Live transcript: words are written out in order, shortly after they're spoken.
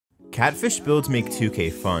Catfish builds make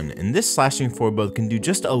 2K fun, and this slashing forward build can do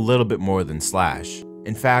just a little bit more than slash.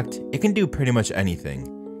 In fact, it can do pretty much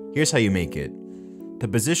anything. Here's how you make it. The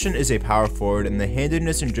position is a power forward, and the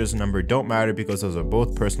handedness and jersey number don't matter because those are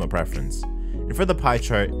both personal preference. And for the pie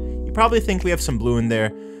chart, you probably think we have some blue in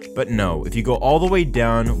there, but no. If you go all the way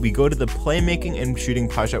down, we go to the playmaking and shooting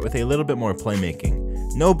pie chart with a little bit more playmaking.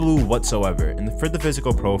 No blue whatsoever. And for the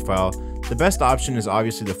physical profile, the best option is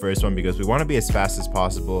obviously the first one because we want to be as fast as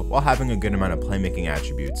possible while having a good amount of playmaking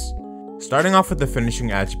attributes. Starting off with the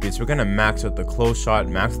finishing attributes, we're going to max out the close shot,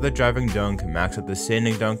 max out the driving dunk, max out the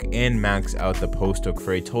standing dunk, and max out the post hook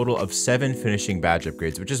for a total of 7 finishing badge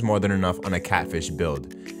upgrades, which is more than enough on a Catfish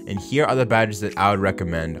build. And here are the badges that I would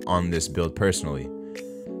recommend on this build personally.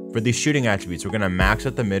 For the shooting attributes, we're going to max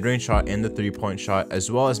out the mid-range shot and the 3-point shot,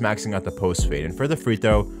 as well as maxing out the post fade. And for the free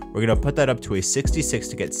throw, we're going to put that up to a 66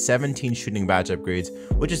 to get 17 shooting badge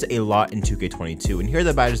upgrades, which is a lot in 2K22. And here are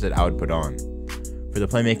the badges that I would put on. For the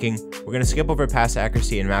playmaking, we're going to skip over pass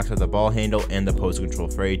accuracy and max out the ball handle and the post control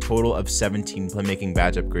for a total of 17 playmaking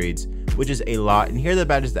badge upgrades, which is a lot. And here are the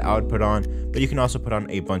badges that I would put on, but you can also put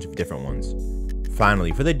on a bunch of different ones.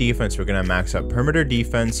 Finally, for the defense, we're going to max out perimeter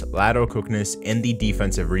defense, lateral quickness, and the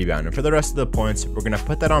defensive rebound. And for the rest of the points, we're going to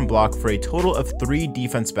put that on block for a total of 3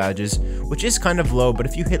 defense badges, which is kind of low, but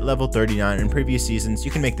if you hit level 39 in previous seasons,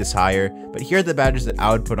 you can make this higher. But here are the badges that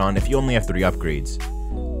I would put on if you only have 3 upgrades.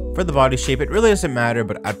 For the body shape, it really doesn't matter,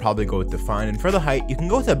 but I'd probably go with define. And for the height, you can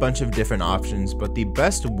go with a bunch of different options, but the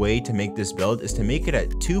best way to make this build is to make it at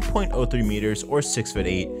 2.03 meters or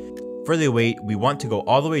 6'8". For the weight, we want to go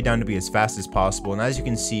all the way down to be as fast as possible, and as you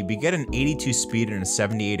can see, we get an 82 speed and a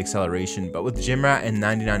 78 acceleration, but with gym rat and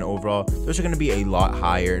 99 overall, those are going to be a lot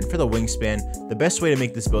higher. And for the wingspan, the best way to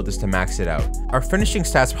make this build is to max it out. Our finishing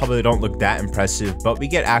stats probably don't look that impressive, but we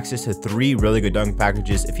get access to 3 really good dunk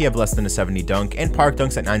packages if you have less than a 70 dunk, and park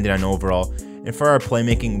dunks at 99 overall. And for our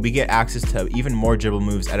playmaking, we get access to even more dribble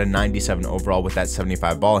moves at a 97 overall with that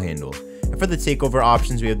 75 ball handle. And for the takeover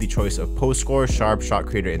options, we have the choice of post scorer, sharp, shot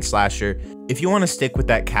creator, and slasher. If you want to stick with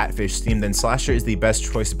that Catfish theme, then slasher is the best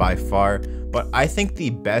choice by far, but I think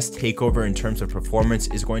the best takeover in terms of performance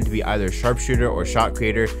is going to be either sharpshooter or shot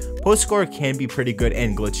creator. Post scorer can be pretty good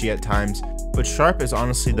and glitchy at times, but sharp is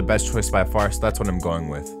honestly the best choice by far, so that's what I'm going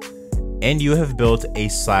with. And you have built a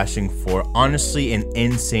slashing for honestly an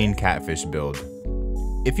insane Catfish build.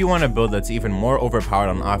 If you want a build that's even more overpowered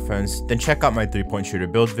on offense, then check out my 3-point shooter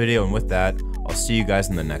build video, and with that, I'll see you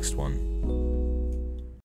guys in the next one.